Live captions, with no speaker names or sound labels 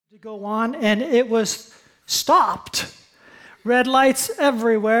to go on, and it was stopped. Red lights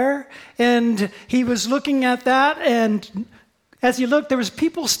everywhere, and he was looking at that, and as he looked, there was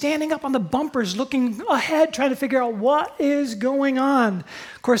people standing up on the bumpers looking ahead, trying to figure out what is going on.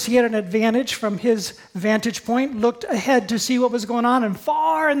 Of course, he had an advantage from his vantage point, looked ahead to see what was going on, and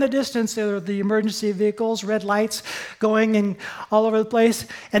far in the distance, there were the emergency vehicles, red lights going and all over the place,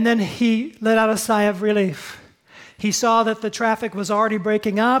 and then he let out a sigh of relief. He saw that the traffic was already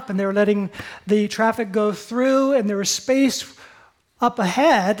breaking up, and they were letting the traffic go through, and there was space up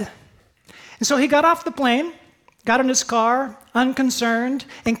ahead. And so he got off the plane, got in his car, unconcerned,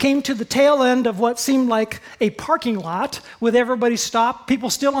 and came to the tail end of what seemed like a parking lot with everybody stopped, people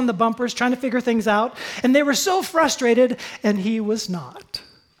still on the bumpers trying to figure things out. And they were so frustrated, and he was not.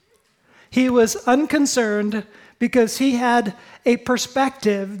 He was unconcerned because he had a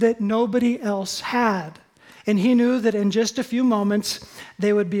perspective that nobody else had. And he knew that in just a few moments,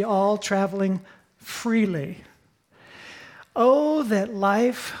 they would be all traveling freely. Oh, that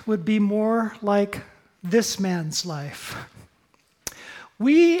life would be more like this man's life.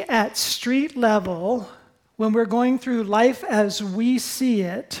 We at street level, when we're going through life as we see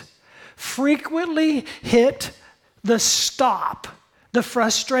it, frequently hit the stop, the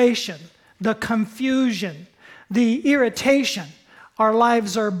frustration, the confusion, the irritation. Our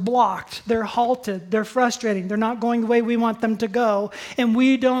lives are blocked, they're halted, they're frustrating, they're not going the way we want them to go, and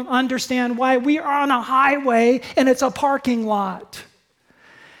we don't understand why. We are on a highway and it's a parking lot.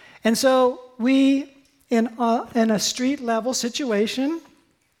 And so we, in a street level situation,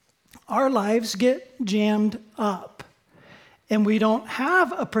 our lives get jammed up, and we don't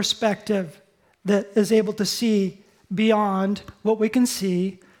have a perspective that is able to see beyond what we can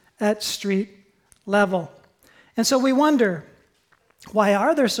see at street level. And so we wonder, why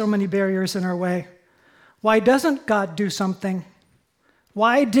are there so many barriers in our way? Why doesn't God do something?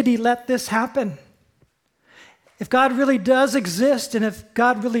 Why did he let this happen? If God really does exist, and if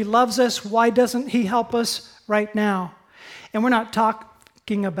God really loves us, why doesn't he help us right now? And we're not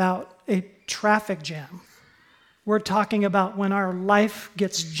talking about a traffic jam. We're talking about when our life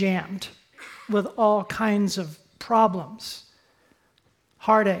gets jammed with all kinds of problems,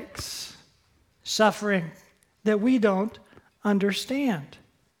 heartaches, suffering that we don't understand.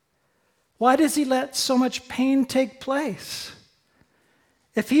 Why does he let so much pain take place?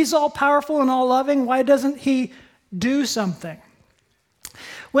 If he's all powerful and all loving, why doesn't he do something?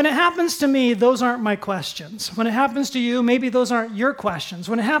 When it happens to me, those aren't my questions. When it happens to you, maybe those aren't your questions.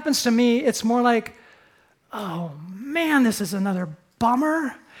 When it happens to me, it's more like, oh man, this is another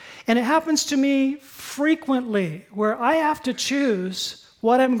bummer. And it happens to me frequently where I have to choose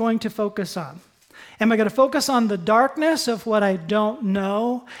what I'm going to focus on. Am I going to focus on the darkness of what I don't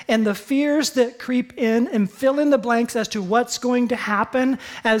know and the fears that creep in and fill in the blanks as to what's going to happen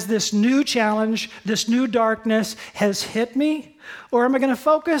as this new challenge, this new darkness has hit me? Or am I going to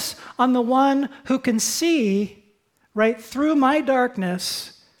focus on the one who can see right through my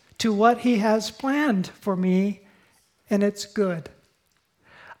darkness to what he has planned for me, and it's good?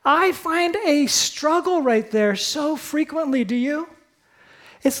 I find a struggle right there so frequently, do you?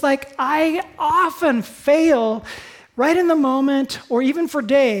 It's like I often fail right in the moment or even for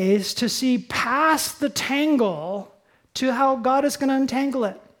days to see past the tangle to how God is going to untangle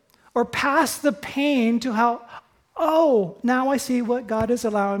it, or past the pain to how, oh, now I see what God is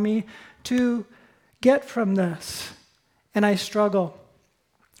allowing me to get from this, and I struggle.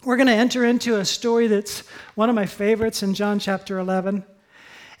 We're going to enter into a story that's one of my favorites in John chapter 11,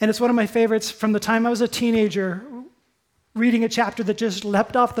 and it's one of my favorites from the time I was a teenager, reading a chapter that just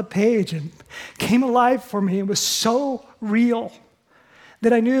leapt off the page and came alive for me. It was so real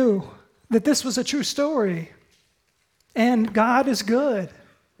that I knew that this was a true story, and God is good.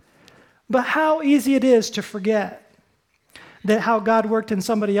 But how easy it is to forget that how God worked in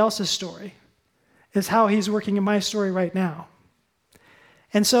somebody else's story is how he's working in my story right now.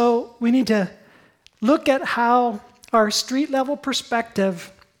 And so we need to look at how our street level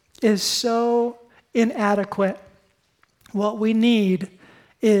perspective is so inadequate. What we need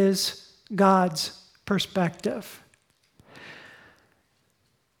is God's perspective.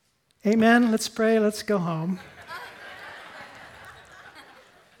 Amen. Let's pray. Let's go home.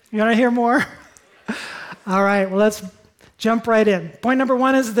 You want to hear more? All right. Well, let's jump right in. Point number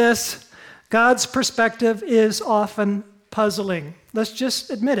one is this: God's perspective is often puzzling. Let's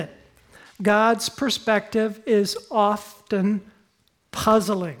just admit it. God's perspective is often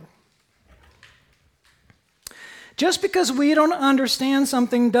puzzling. Just because we don't understand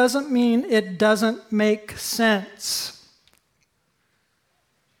something doesn't mean it doesn't make sense.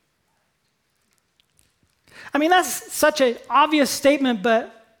 I mean, that's such an obvious statement,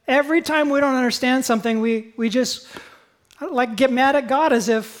 but Every time we don't understand something, we just like get mad at God as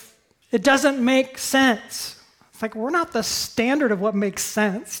if it doesn't make sense. It's like we're not the standard of what makes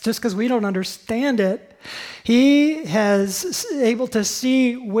sense just because we don't understand it. He has able to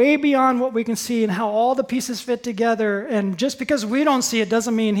see way beyond what we can see and how all the pieces fit together. And just because we don't see it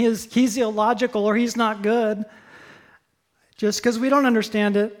doesn't mean he's illogical or he's not good. Just because we don't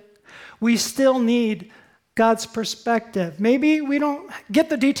understand it, we still need God's perspective. Maybe we don't get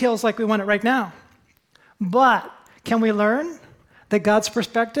the details like we want it right now, but can we learn that God's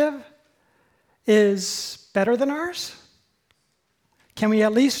perspective is better than ours? Can we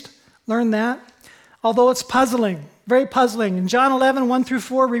at least learn that? Although it's puzzling, very puzzling. In John 11, 1 through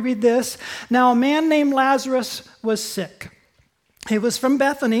 4, we read this. Now a man named Lazarus was sick. He was from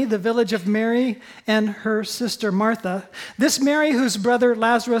Bethany, the village of Mary and her sister Martha. This Mary, whose brother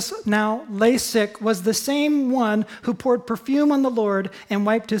Lazarus now lay sick, was the same one who poured perfume on the Lord and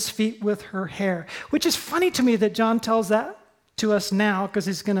wiped his feet with her hair. Which is funny to me that John tells that to us now, because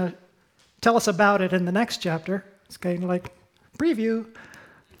he's going to tell us about it in the next chapter. It's kind of like preview.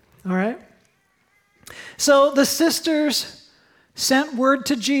 All right. So the sisters sent word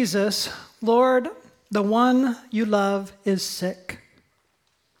to Jesus, Lord, the one you love is sick.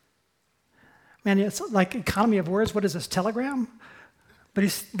 Man, it's like economy of words. What is this, telegram?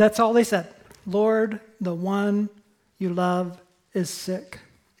 But that's all they said. Lord, the one you love is sick.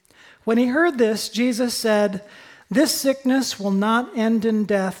 When he heard this, Jesus said, this sickness will not end in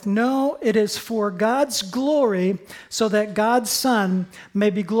death. No, it is for God's glory, so that God's Son may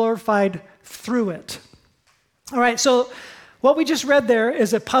be glorified through it. All right, so what we just read there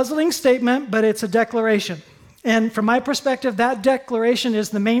is a puzzling statement, but it's a declaration. And from my perspective, that declaration is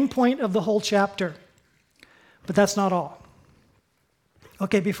the main point of the whole chapter. But that's not all.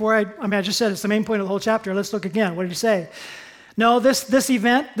 Okay, I just said it's the main point of the whole chapter. Let's look again. What did he say? No, this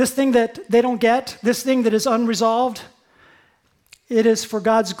event, this thing that they don't get, this thing that is unresolved, it is for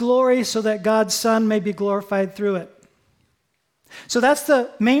God's glory so that God's Son may be glorified through it. So that's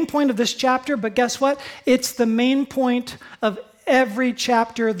the main point of this chapter, but guess what? It's the main point of every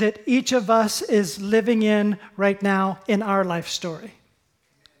chapter that each of us is living in right now in our life story.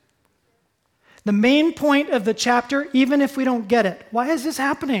 The main point of the chapter, even if we don't get it. Why is this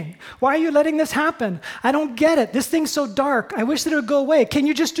happening? Why are you letting this happen? I don't get it. This thing's so dark. I wish that it would go away. Can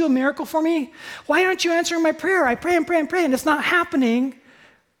you just do a miracle for me? Why aren't you answering my prayer? I pray and pray and pray, and it's not happening.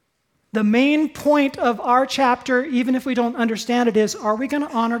 The main point of our chapter, even if we don't understand it, is, are we going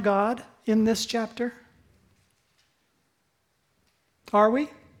to honor God in this chapter? Are we?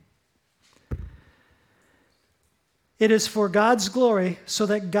 It is for God's glory, so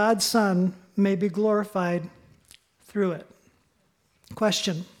that God's Son may be glorified through it.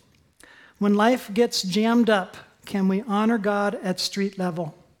 Question: when life gets jammed up, can we honor God at street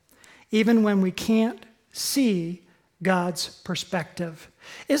level, even when we can't see God's perspective?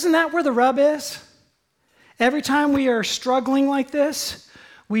 Isn't that where the rub is? Every time we are struggling like this,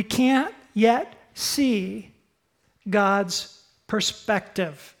 we can't yet see God's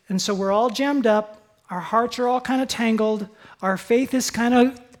perspective. And so we're all jammed up, our hearts are all kind of tangled, our faith is kind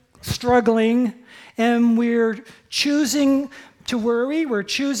of struggling, and we're choosing to worry, we're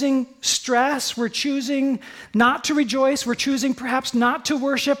choosing stress, we're choosing not to rejoice, we're choosing perhaps not to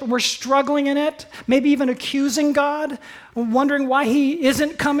worship, we're struggling in it, maybe even accusing God, wondering why he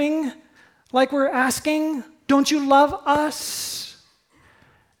isn't coming, like we're asking, don't you love us?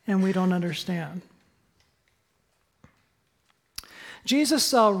 And we don't understand. Jesus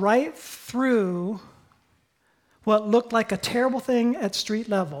saw right through what looked like a terrible thing at street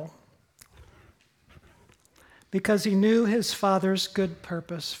level because he knew his Father's good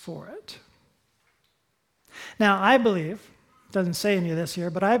purpose for it. Now, I believe, it doesn't say any of this here,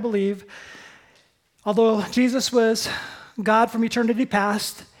 but I believe, although Jesus was God from eternity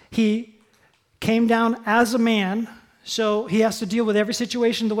past, he came down as a man, so he has to deal with every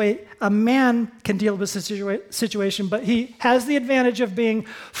situation the way a man can deal with a situation, but he has the advantage of being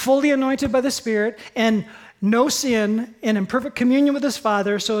fully anointed by the Spirit and no sin and in perfect communion with his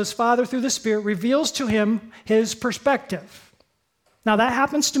Father, so his Father through the Spirit reveals to him his perspective. Now that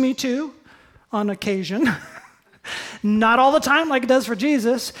happens to me too, on occasion. Not all the time like it does for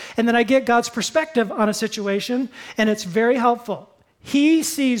Jesus, and then I get God's perspective on a situation, and it's very helpful. He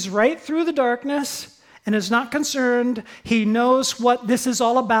sees right through the darkness and is not concerned. He knows what this is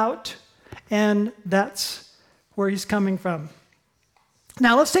all about, and that's where he's coming from.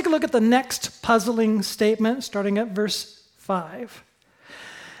 Now let's take a look at the next puzzling statement, starting at verse 5.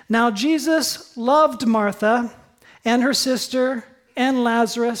 Now Jesus loved Martha and her sister and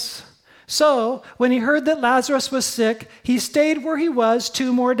Lazarus, So when he heard that Lazarus was sick, he stayed where he was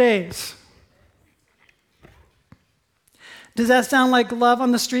 2 more days. Does that sound like love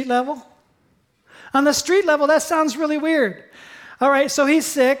on the street level? On the street level, that sounds really weird. All right, so he's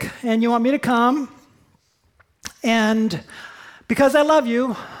sick, and you want me to come, and because I love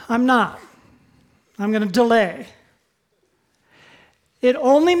you, I'm not. I'm going to delay. It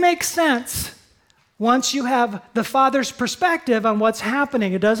only makes sense once you have the Father's perspective on what's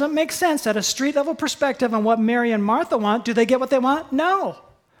happening. It doesn't make sense at a street level perspective on what Mary and Martha want. Do they get what they want? No.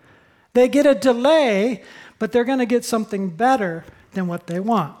 They get a delay, but they're going to get something better than what they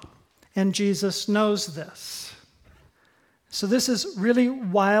want. And Jesus knows this. So this is really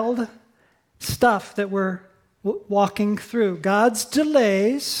wild stuff that we're walking through. God's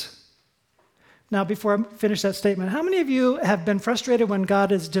delays. Now, before I finish that statement, how many of you have been frustrated when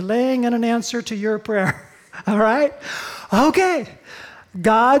God is delaying an answer to your prayer? All right? Okay.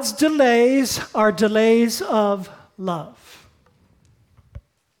 God's delays are delays of love.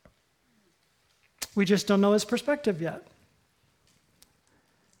 We just don't know his perspective yet.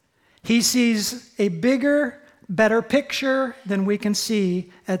 He sees a bigger, better picture than we can see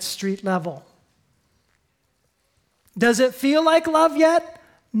at street level. Does it feel like love yet?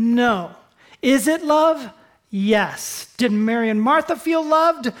 No. Is it love? Yes. Did Mary and Martha feel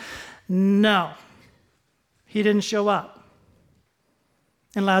loved? No. He didn't show up.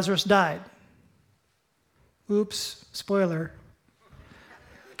 And Lazarus died. Oops, spoiler.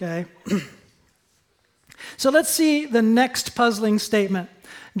 Okay. So let's see the next puzzling statement.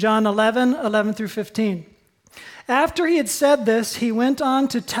 John 11 through 15. After he had said this, he went on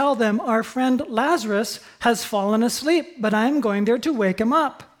to tell them, our friend Lazarus has fallen asleep, but I am going there to wake him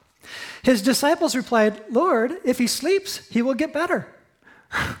up. His disciples replied, Lord, if he sleeps, he will get better.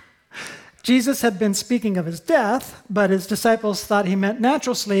 Jesus had been speaking of his death, but his disciples thought he meant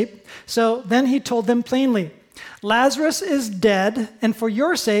natural sleep. So then he told them plainly, Lazarus is dead, and for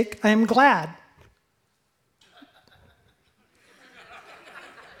your sake I am glad.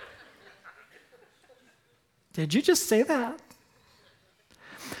 Did you just say that?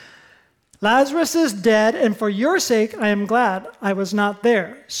 Lazarus is dead, and for your sake I am glad I was not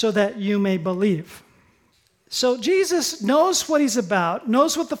there, so that you may believe. So Jesus knows what he's about,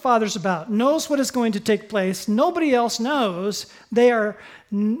 knows what the Father's about, knows what is going to take place. Nobody else knows. They are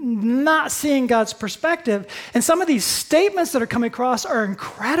not seeing God's perspective. And some of these statements that are coming across are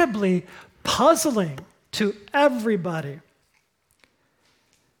incredibly puzzling to everybody.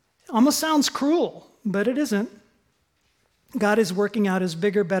 Almost sounds cruel, but it isn't. God is working out his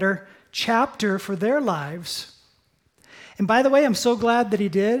bigger, better chapter for their lives. And by the way, I'm so glad that he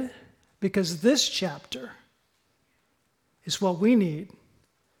did, because this chapter is what we need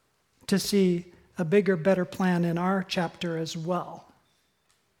to see a bigger, better plan in our chapter as well.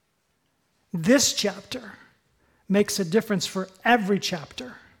 This chapter makes a difference for every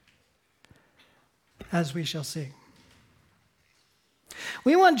chapter, as we shall see.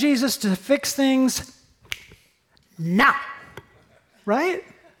 We want Jesus to fix things now, right?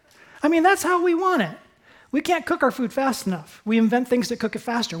 I mean, that's how we want it. We can't cook our food fast enough. We invent things that cook it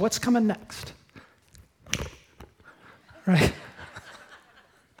faster. What's coming next? Right?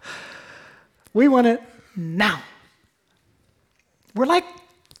 We want it now. We're like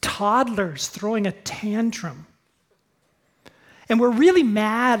toddlers throwing a tantrum. And we're really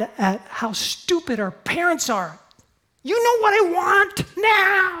mad at how stupid our parents are. You know what I want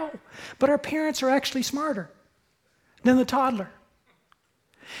now. But our parents are actually smarter than the toddler.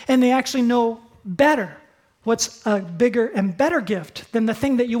 And they actually know better what's a bigger and better gift than the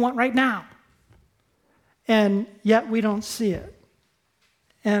thing that you want right now. And yet we don't see it.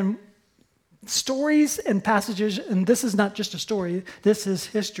 And stories and passages, and this is not just a story, this is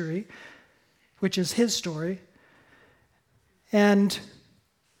history, which is his story. And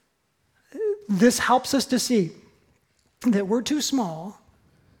this helps us to see that we're too small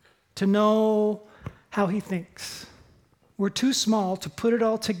to know how he thinks. We're too small to put it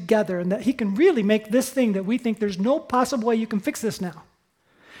all together, and that he can really make this thing that we think there's no possible way you can fix this now.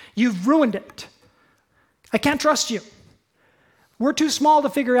 You've ruined it. I can't trust you. We're too small to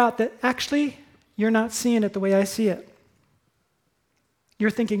figure out that actually you're not seeing it the way I see it.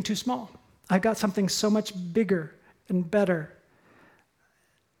 You're thinking too small. I've got something so much bigger and better.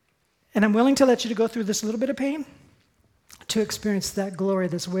 And I'm willing to let you to go through this little bit of pain to experience that glory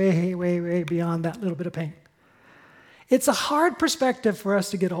that's way, way, way beyond that little bit of pain. It's a hard perspective for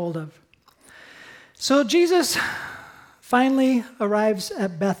us to get a hold of. So Jesus finally arrives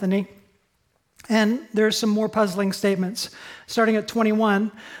at Bethany, and there's some more puzzling statements. Starting at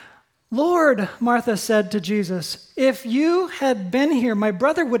 21, "Lord," Martha said to Jesus, "if you had been here, my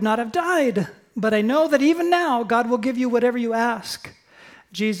brother would not have died. But I know that even now God will give you whatever you ask."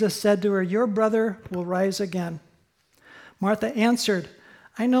 Jesus said to her, "Your brother will rise again." Martha answered,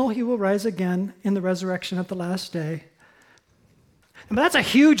 "I know he will rise again in the resurrection at the last day." But that's a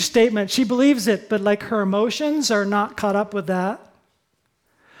huge statement. She believes it, but like her emotions are not caught up with that.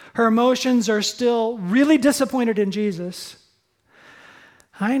 Her emotions are still really disappointed in Jesus.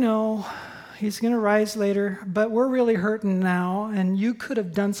 "I know he's going to rise later, but we're really hurting now, and you could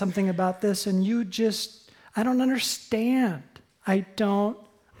have done something about this, and I don't understand. I don't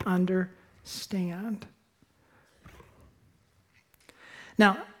understand."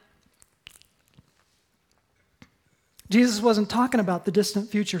 Now, Jesus wasn't talking about the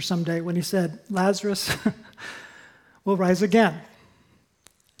distant future someday when he said, "Lazarus will rise again."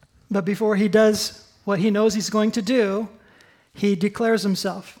 But before he does what he knows he's going to do, he declares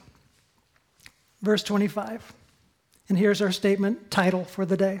himself. Verse 25. And here's our statement title for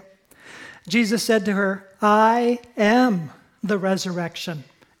the day. Jesus said to her, "I am the resurrection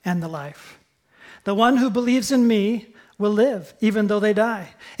and the life. The one who believes in me will live, even though they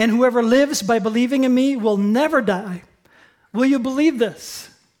die. And whoever lives by believing in me will never die." Will you believe this?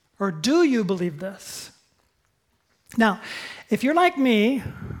 Or do you believe this? Now, if you're like me,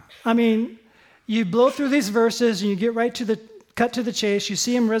 you blow through these verses and you get cut to the chase. You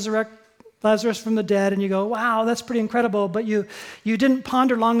see him resurrect Lazarus from the dead and you go, "Wow, that's pretty incredible." But you didn't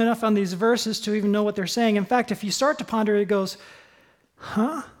ponder long enough on these verses to even know what they're saying. In fact, if you start to ponder, it goes,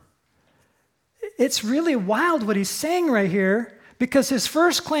 huh? It's really wild what he's saying right here, because his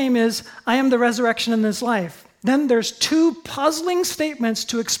first claim is, "I am the resurrection and this life." Then there's two puzzling statements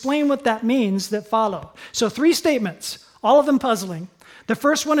to explain what that means that follow. So 3 statements, all of them puzzling. The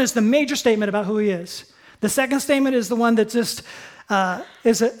first one is the major statement about who he is. The second statement is the one that just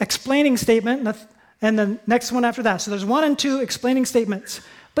is an explaining statement, and the next one after that. So there's 1 and 2 explaining statements.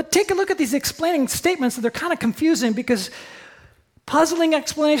 But take a look at these explaining statements. They're kind of confusing, because puzzling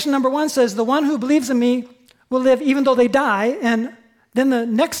explanation number 1 says, "The one who believes in me will live even though they die." And then the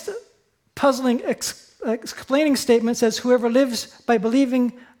next puzzling explaining statement says, "Whoever lives by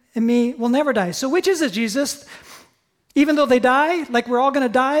believing in me will never die." So which is it, Jesus? Even though they die, like we're all going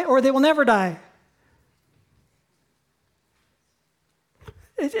to die, or they will never die?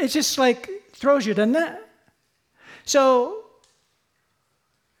 It just like throws you, doesn't it? So,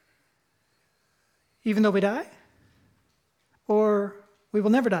 even though we die, or we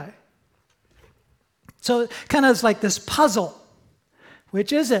will never die? So it kind of is like this puzzle.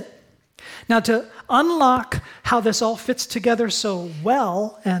 Which is it? Now, to unlock how this all fits together so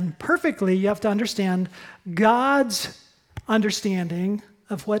well and perfectly, you have to understand God's understanding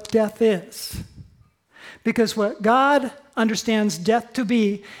of what death is. Because what God understands death to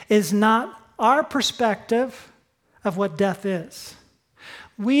be is not our perspective of what death is.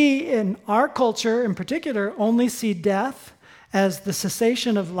 We, in our culture in particular, only see death as the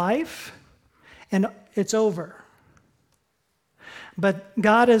cessation of life, and it's over. But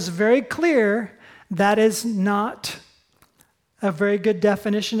God is very clear that is not a very good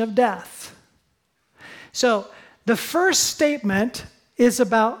definition of death. So the first statement is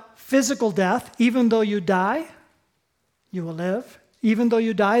about physical death. Even though you die, you will live. Even though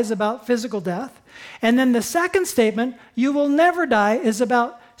you die is about physical death. And then the second statement, "you will never die," is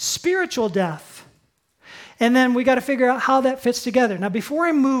about spiritual death. And then we got to figure out how that fits together. Now, before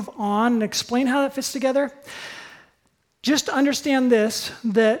I move on and explain how that fits together, just understand this,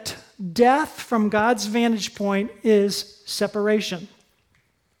 that death from God's vantage point is separation.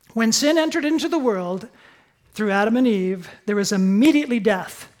 When sin entered into the world through Adam and Eve, there was immediately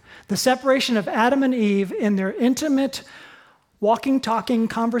death. The separation of Adam and Eve in their intimate, walking, talking,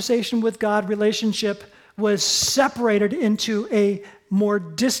 conversation with God relationship was separated into a more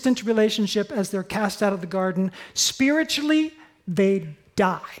distant relationship as they're cast out of the garden. Spiritually, they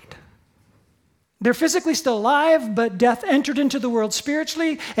died. They're physically still alive, but death entered into the world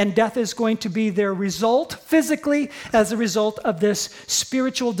spiritually, and death is going to be their result physically as a result of this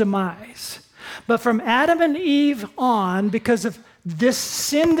spiritual demise. But from Adam and Eve on, because of this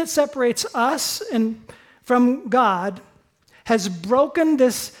sin that separates us from God, has broken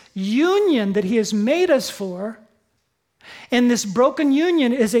this union that he has made us for. And this broken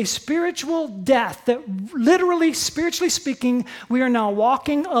union is a spiritual death that literally, spiritually speaking, we are now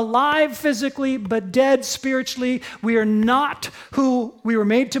walking alive physically, but dead spiritually. We are not who we were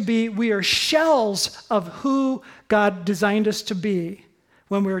made to be. We are shells of who God designed us to be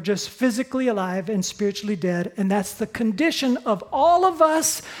when we were just physically alive and spiritually dead. And that's the condition of all of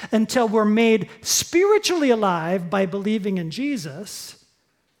us until we're made spiritually alive by believing in Jesus.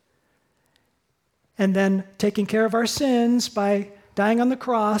 and then taking care of our sins by dying on the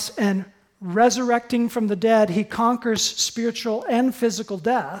cross and resurrecting from the dead, he conquers spiritual and physical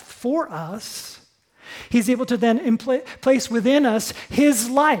death for us. He's able to then place within us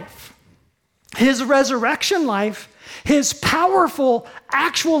his life, his resurrection life, his powerful,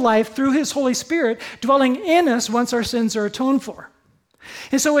 actual life through his Holy Spirit dwelling in us once our sins are atoned for.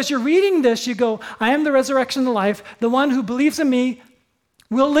 And so as you're reading this, you go, I am the resurrection and the life. The one who believes in me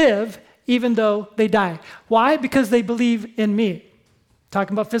will live even though they die. Why? Because they believe in me.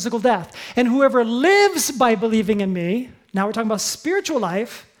 Talking about physical death. And whoever lives by believing in me, now we're talking about spiritual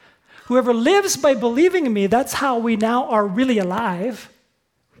life, whoever lives by believing in me, that's how we now are really alive,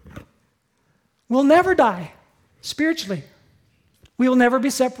 will never die spiritually. We will never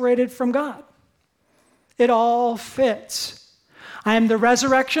be separated from God. It all fits. I am the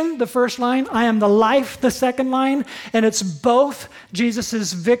resurrection, the first line. I am the life, the second line. And it's both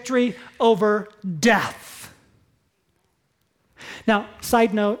Jesus' victory over death. Now,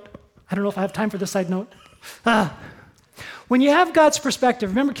 side note, I don't know if I have time for this side note. When you have God's perspective,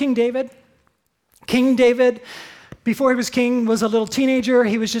 remember King David? King David, before he was king, was a little teenager.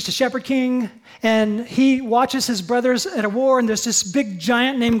 He was just a shepherd king, and he watches his brothers at a war, and there's this big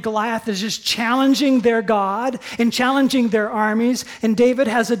giant named Goliath that's just challenging their God and challenging their armies, and David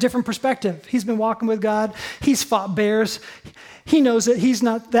has a different perspective. He's been walking with God. He's fought bears. He knows that he's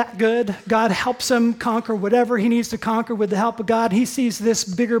not that good. God helps him conquer whatever he needs to conquer with the help of God. He sees this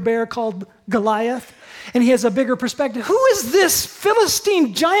bigger bear called Goliath, and he has a bigger perspective. Who is this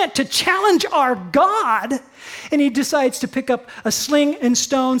Philistine giant to challenge our God? And he decides to pick up a sling and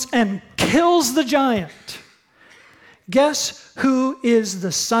stones and kills the giant. Guess who is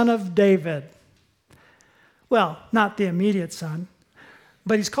the son of David? Well, not the immediate son,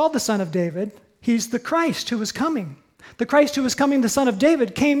 but he's called the son of David. He's the Christ who was coming. The Christ who was coming, the son of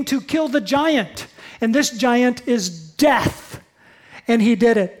David, came to kill the giant. And this giant is death. And he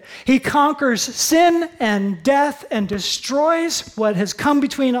did it. He conquers sin and death and destroys what has come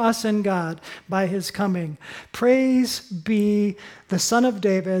between us and God by his coming. Praise be the Son of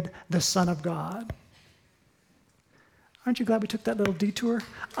David, the Son of God. Aren't you glad we took that little detour?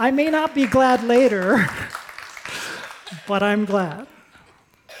 I may not be glad later, but I'm glad.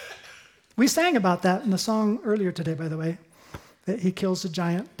 We sang about that in the song earlier today, by the way, that he kills the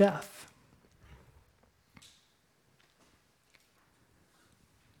giant death.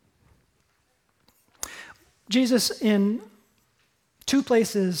 Jesus, in two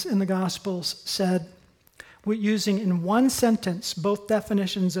places in the Gospels, said, using in one sentence both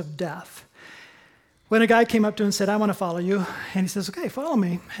definitions of death. When a guy came up to him and said, I want to follow you, and he says, okay, follow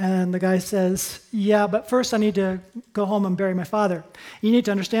me. And the guy says, yeah, but first I need to go home and bury my father. You need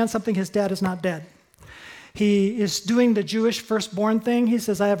to understand something, his dad is not dead. He is doing the Jewish firstborn thing. He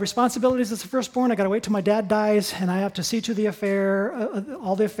says, I have responsibilities as a firstborn. I got to wait till my dad dies, and I have to see to the affair,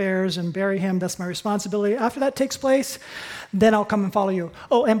 all the affairs, and bury him. That's my responsibility. After that takes place, then I'll come and follow you.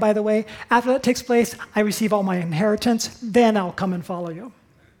 Oh, and by the way, after that takes place, I receive all my inheritance. Then I'll come and follow you.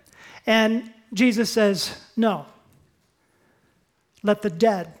 And Jesus says, no. Let the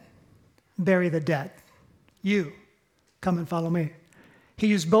dead bury the dead. You come and follow me. He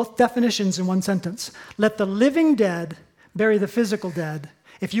used both definitions in one sentence. Let the living dead bury the physical dead.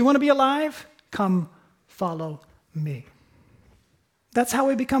 If you want to be alive, come follow me. That's how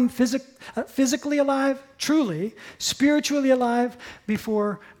we become physically alive, truly, spiritually alive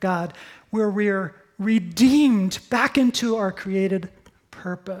before God, where we're redeemed back into our created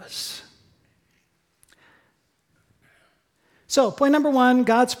purpose. So, point number one,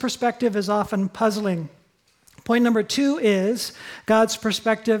 God's perspective is often puzzling. Point number two is God's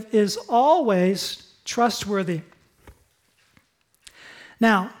perspective is always trustworthy.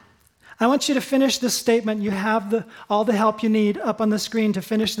 Now, I want you to finish this statement. You have all the help you need up on the screen to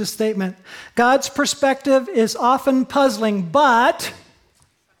finish this statement. God's perspective is often puzzling, but...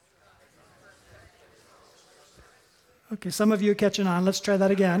 Okay, some of you are catching on. Let's try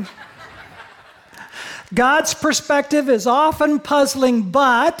that again. God's perspective is often puzzling,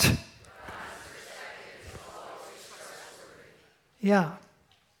 but... Yeah.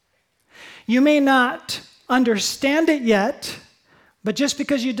 You may not understand it yet, but just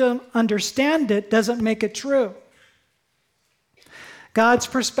because you don't understand it doesn't make it true. God's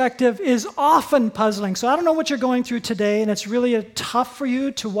perspective is often puzzling. So I don't know what you're going through today, and it's really tough for you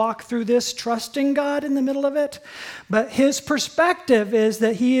to walk through this trusting God in the middle of it. But his perspective is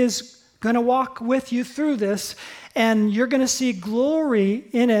that he is going to walk with you through this, and you're going to see glory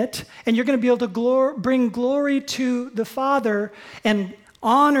in it, and you're going to be able to bring glory to the Father and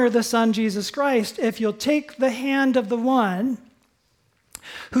honor the Son, Jesus Christ, if you'll take the hand of the one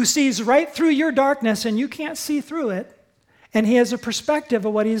who sees right through your darkness and you can't see through it, and he has a perspective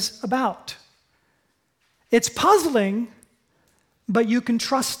of what he's about. It's puzzling, but you can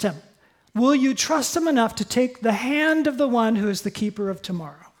trust him. Will you trust him enough to take the hand of the one who is the keeper of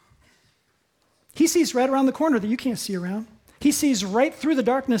tomorrow? He sees right around the corner that you can't see around. He sees right through the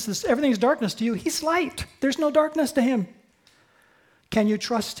darkness. Everything's darkness to you. He's light. There's no darkness to him. Can you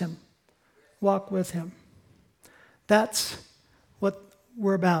trust him? Walk with him. That's what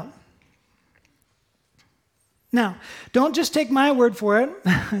we're about. Now, don't just take my word for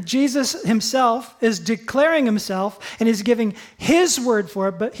it. Jesus himself is declaring himself and he's giving his word for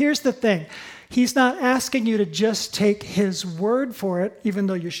it. But here's the thing. He's not asking you to just take his word for it, even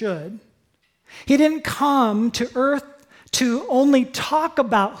though you should. He didn't come to earth to only talk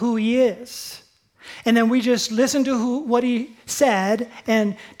about who he is. And then we just listen to what he said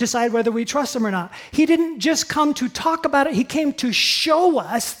and decide whether we trust him or not. He didn't just come to talk about it. He came to show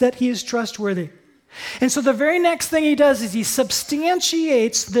us that he is trustworthy. And so the very next thing he does is he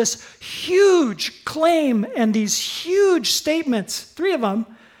substantiates this huge claim and these huge statements, 3 of them,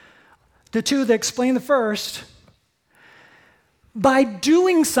 the 2 that explain the first, by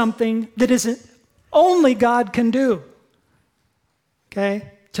doing something that isn't only God can do. Okay?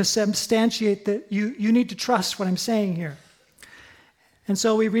 To substantiate that you need to trust what I'm saying here. And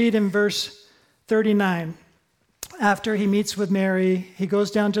so we read in verse 39, after he meets with Mary, he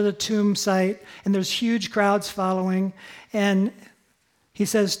goes down to the tomb site, and there's huge crowds following, and he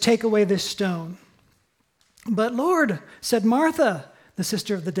says, "Take away this stone." "But Lord," said Martha, the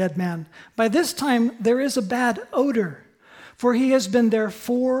sister of the dead man, "by this time there is a bad odor, for he has been there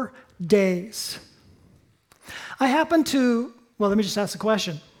 4 days." Let me just ask a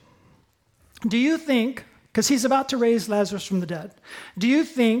question. Do you think, because he's about to raise Lazarus from the dead, do you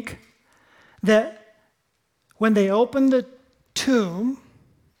think that when they opened the tomb,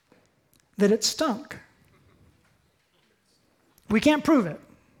 that it stunk? We can't prove it.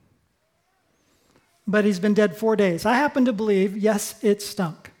 But he's been dead 4 days. I happen to believe, yes, it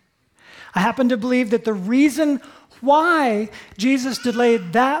stunk. I happen to believe that the reason why Jesus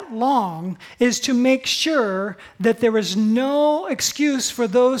delayed that long is to make sure that there was no excuse for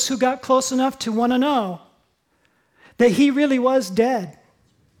those who got close enough to want to know that he really was dead.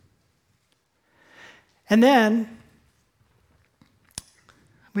 And then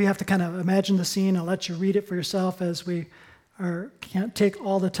we have to kind of imagine the scene. I'll let you read it for yourself as can't take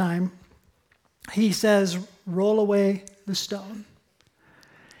all the time. He says, "Roll away the stone."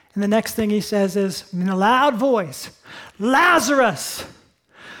 And the next thing he says is, in a loud voice, "Lazarus,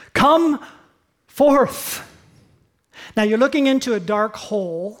 come forth." Now you're looking into a dark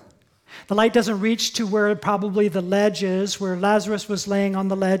hole. The light doesn't reach to where probably the ledge is, where Lazarus was laying on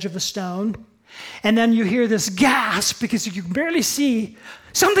the ledge of the stone. And then you hear this gasp because you can barely see.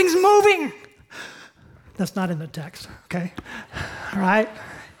 Something's moving. That's not in the text, okay? All right?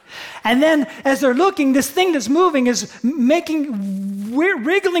 And then as they're looking, this thing that's moving is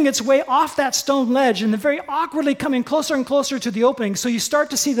wriggling its way off that stone ledge and very awkwardly coming closer and closer to the opening. So you start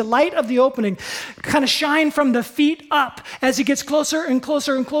to see the light of the opening kind of shine from the feet up as he gets closer and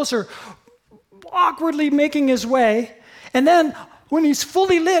closer and closer, awkwardly making his way. And then when he's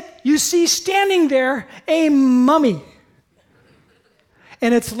fully lit, you see standing there a mummy.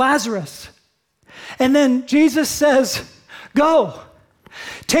 And it's Lazarus. And then Jesus says, "Go.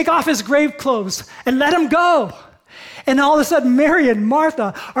 Take off his grave clothes and let him go." And all of a sudden, Mary and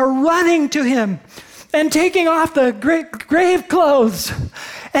Martha are running to him and taking off the grave clothes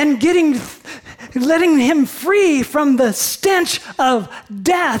and letting him free from the stench of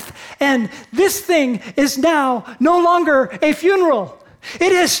death. And this thing is now no longer a funeral.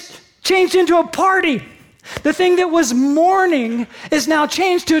 It has changed into a party. The thing that was mourning is now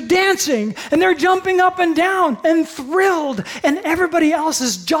changed to dancing, and they're jumping up and down and thrilled, and everybody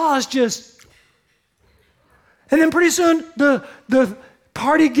else's jaws just... And then pretty soon, the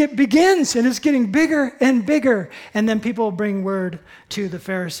party begins, and it's getting bigger and bigger, and then people bring word to the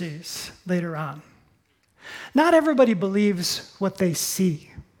Pharisees later on. Not everybody believes what they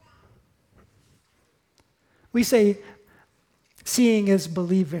see. We say seeing is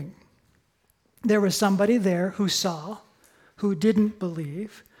believing. There was somebody there who saw, who didn't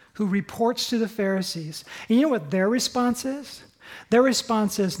believe, who reports to the Pharisees. And you know what their response is? Their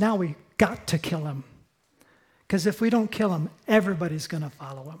response is, now we got to kill him. Because if we don't kill him, everybody's going to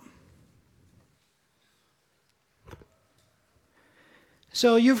follow him.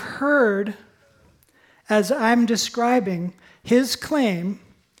 So you've heard, as I'm describing, his claim,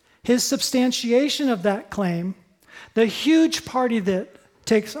 his substantiation of that claim, the huge party that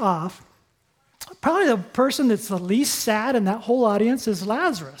takes off. Probably the person that's the least sad in that whole audience is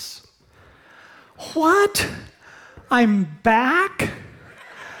Lazarus. What? I'm back?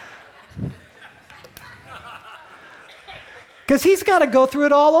 Because he's got to go through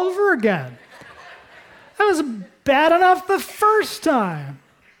it all over again. That was bad enough the first time.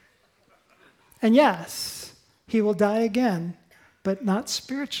 And yes, he will die again, but not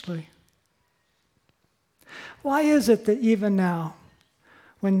spiritually. Why is it that even now,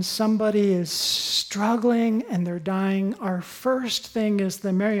 when somebody is struggling and they're dying, our first thing is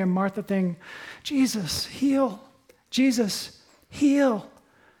the Mary and Martha thing, Jesus, heal. Jesus, heal.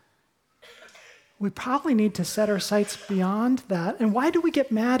 We probably need to set our sights beyond that. And why do we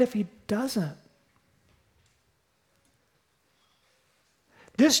get mad if he doesn't?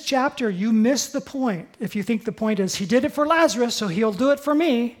 This chapter, you miss the point if you think the point is he did it for Lazarus, so he'll do it for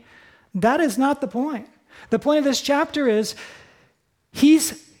me. That is not the point. The point of this chapter is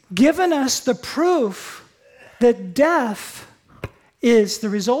he's given us the proof that death is the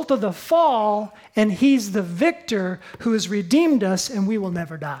result of the fall, and he's the victor who has redeemed us, and we will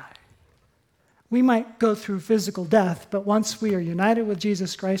never die. We might go through physical death, but once we are united with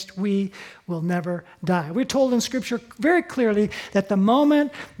Jesus Christ, we will never die. We're told in Scripture very clearly that the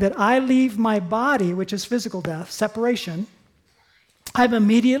moment that I leave my body, which is physical death, separation, I'm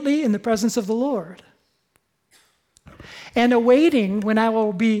immediately in the presence of the Lord, and awaiting when I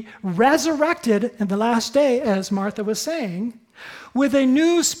will be resurrected in the last day, as Martha was saying, with a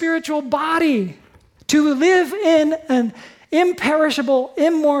new spiritual body to live in an imperishable,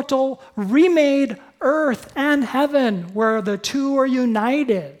 immortal, remade earth and heaven where the two are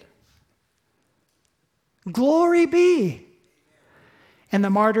united. Glory be. And the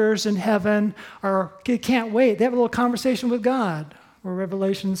martyrs in heaven can't wait. They have a little conversation with God where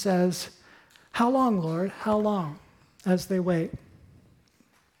Revelation says, "How long, Lord? How long?" as they wait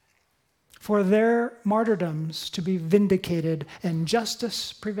for their martyrdoms to be vindicated and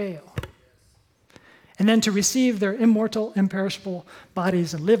justice prevail. And then to receive their immortal, imperishable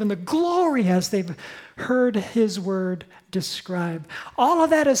bodies and live in the glory as they've heard his word described. All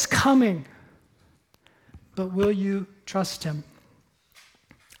of that is coming. But will you trust him?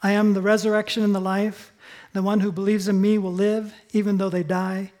 I am the resurrection and the life. The one who believes in me will live, even though they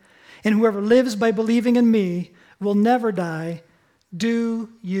die. And whoever lives by believing in me will never die. Do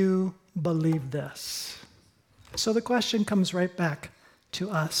you believe this? So the question comes right back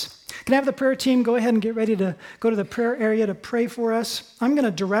to us. Can I have the prayer team go ahead and get ready to go to the prayer area to pray for us? I'm going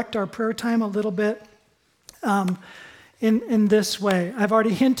to direct our prayer time a little bit in this way. I've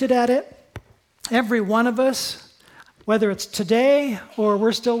already hinted at it. Every one of us, whether it's today or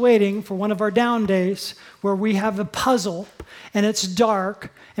we're still waiting for one of our down days where we have a puzzle and it's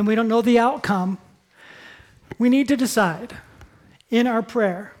dark and we don't know the outcome, we need to decide in our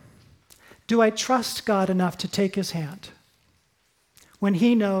prayer, do I trust God enough to take his hand when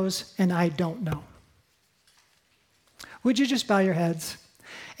he knows and I don't know? Would you just bow your heads?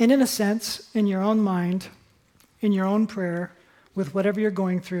 And in a sense, in your own mind, in your own prayer, with whatever you're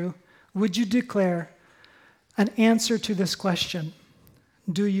going through, would you declare an answer to this question?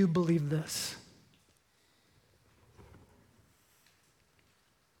 Do you believe this?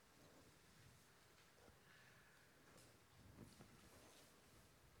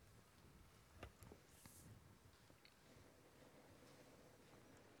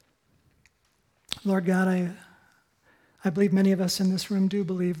 Lord God, I believe many of us in this room do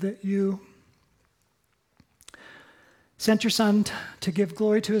believe that you sent your Son to give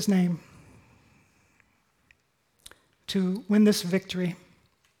glory to his name, to win this victory,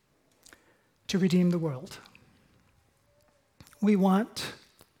 to redeem the world. We want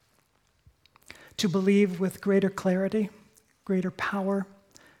to believe with greater clarity, greater power,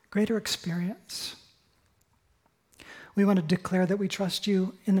 greater experience. We want to declare that we trust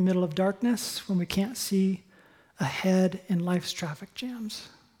you in the middle of darkness when we can't see ahead in life's traffic jams.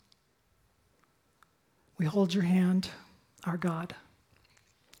 We hold your hand, our God,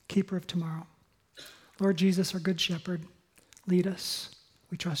 keeper of tomorrow. Lord Jesus, our good shepherd, lead us.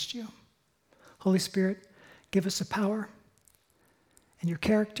 We trust you. Holy Spirit, give us the power and your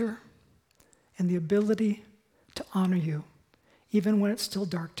character and the ability to honor you, even when it's still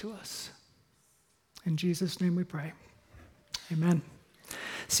dark to us. In Jesus' name we pray. Amen.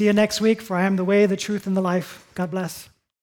 See you next week, for I am the way, the truth, and the life. God bless.